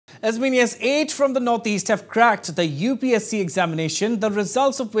As many as 8 from the northeast have cracked the UPSC examination, the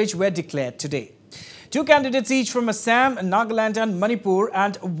results of which were declared today. 2 candidates each from Assam, Nagaland and Manipur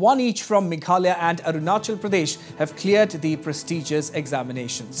and 1 each from Meghalaya and Arunachal Pradesh have cleared the prestigious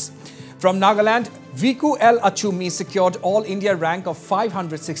examinations. From Nagaland, Viku L. Achumi secured All India rank of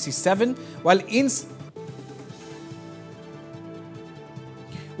 567, while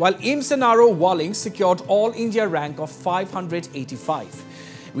Imsenaro Walling secured All India rank of 585.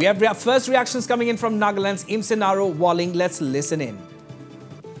 We have first reactions coming in from Nagaland's Imsenaro Walling. Let's listen in.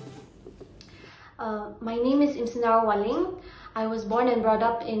 My name is Imsenaro Walling. I was born and brought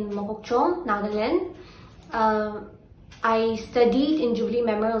up in Mohokchong, Nagaland. I studied in Jubilee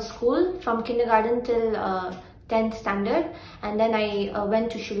Memorial School from kindergarten till 10th standard, and then I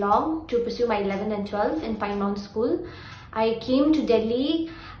went to Shillong to pursue my 11th and 12th in Pine Mount School. I came to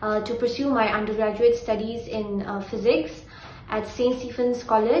Delhi to pursue my undergraduate studies in physics at St. Stephen's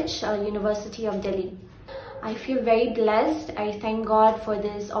College, University of Delhi. I feel very blessed. I thank God for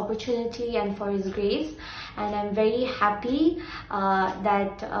this opportunity and for His grace, and I'm very happy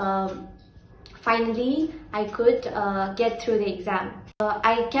that finally I could get through the exam.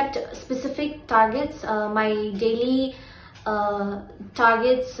 I kept specific targets, my daily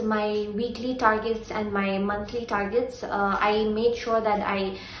targets, my weekly targets and my monthly targets. I made sure that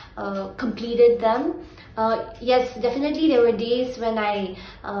I completed them. Yes, definitely there were days when I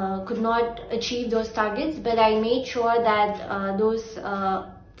could not achieve those targets, but I made sure that those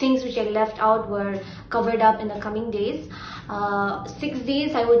things which I left out were covered up in the coming days. 6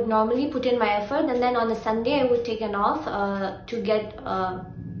 days I would normally put in my effort, and then on a Sunday I would take an off to get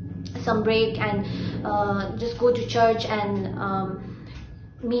some break and just go to church and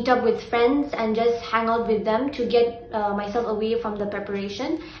meet up with friends and just hang out with them to get myself away from the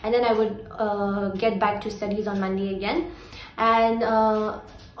preparation, and then I would get back to studies on Monday again. And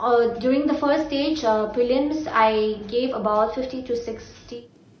during the first stage, prelims, I gave about 50 to 60.